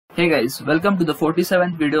Hey guys, welcome to the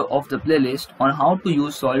 47th video of the playlist on how to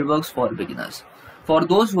use Solidworks for beginners. For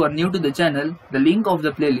those who are new to the channel, the link of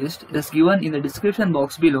the playlist is given in the description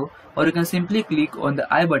box below, or you can simply click on the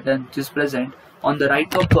I button which is present on the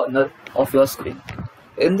right top corner of your screen.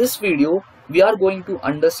 In this video, we are going to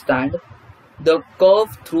understand the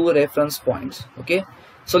curve through reference points. Okay,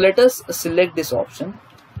 so let us select this option,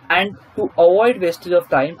 and to avoid wastage of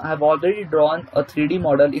time, I have already drawn a 3D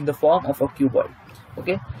model in the form of a cuboid.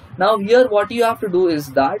 Okay, now here what you have to do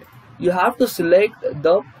is that you have to select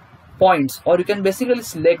the points, or you can basically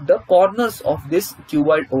select the corners of this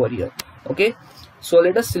cuboid over here. Okay, so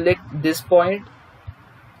let us select this point,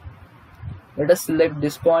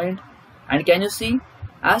 and can you see,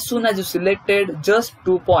 as soon as you selected just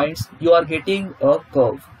 2 points, you are getting a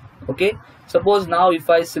curve. Okay, suppose now if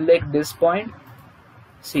I select this point,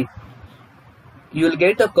 see, you will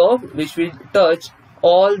get a curve which will touch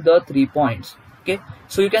all the 3 points. Okay,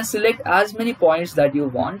 so you can select as many points that you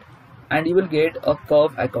want and you will get a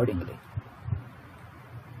curve accordingly.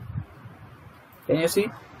 Can you see?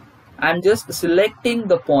 I'm just selecting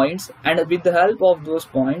the points, and with the help of those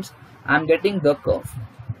points I'm getting the curve.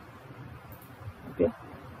 Okay,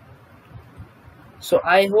 so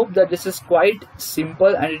I hope that this is quite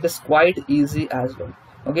simple and it is quite easy as well.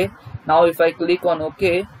 Okay, now if I click on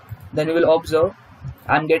OK, then you will observe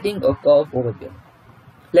I'm getting a curve over here.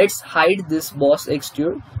 Let's hide this boss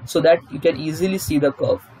extrude so that you can easily see the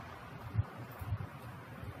curve.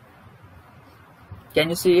 Can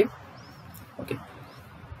you see it? Okay.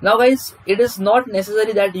 Now guys, it is not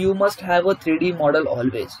necessary that you must have a 3D model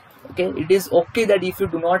always. Okay, it is okay that if you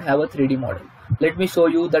do not have a 3D model. Let me show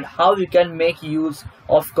you that how you can make use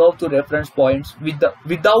of curve to reference points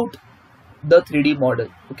without the 3D model.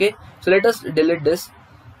 Okay, so let us delete this.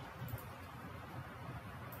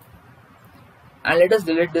 And let us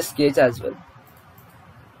delete this sketch as well.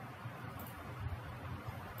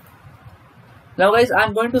 Now guys, I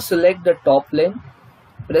am going to select the top plane,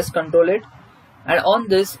 press Ctrl 8, and on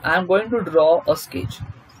this I am going to draw a sketch,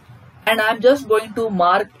 and I am just going to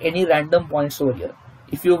mark any random points over here.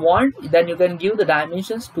 If you want, then you can give the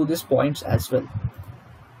dimensions to these points as well.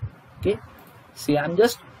 Okay, see, I am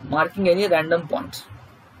just marking any random points.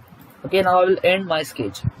 Okay, now I will end my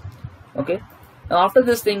sketch. Okay, now after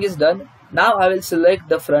this thing is done, now I will select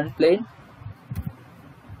the front plane,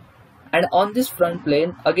 and on this front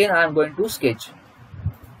plane again I am going to sketch.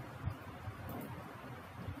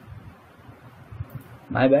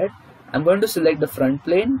 My bad, I'm going to select the front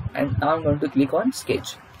plane, and now I'm going to click on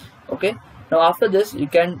sketch. Okay, now after this you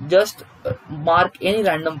can just mark any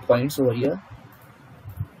random points over here.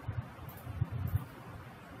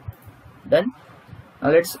 Done.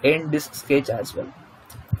 Now let's end this sketch as well.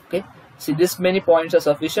 Okay, see, this many points are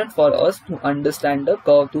sufficient for us to understand the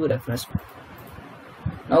curve to reference point.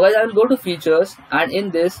 Now guys, I will go to features, and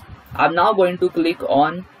in this I'm now going to click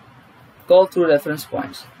on curve through reference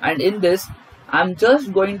points, and in this I'm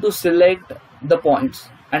just going to select the points,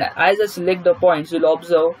 and as I select the points, you'll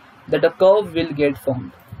observe that a curve will get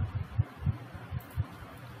formed.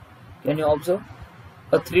 Can you observe?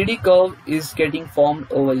 A 3D curve is getting formed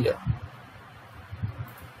over here.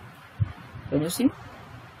 Can you see?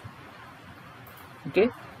 Okay,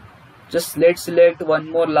 just let's select one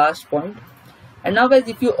more last point, and now guys,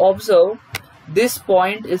 if you observe, this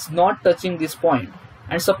point is not touching this point,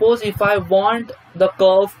 and suppose if I want the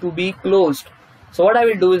curve to be closed, so what I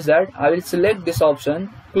will do is that I will select this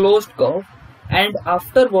option, closed curve, and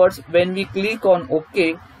afterwards when we click on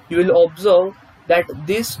OK, you will observe that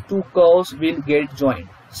these two curves will get joined.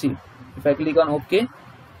 See, if I click on OK,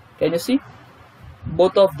 can you see?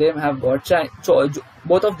 Both of them have got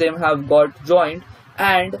joined,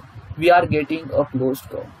 and we are getting a closed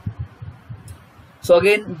curve. So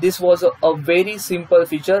again, this was a very simple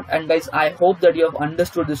feature, and guys, I hope that you have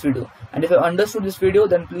understood this video. And if you understood this video,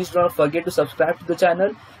 then please do not forget to subscribe to the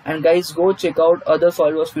channel, and guys, go check out other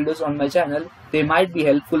SolidWorks videos on my channel. They might be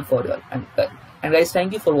helpful for you. And guys,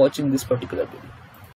 thank you for watching this particular video.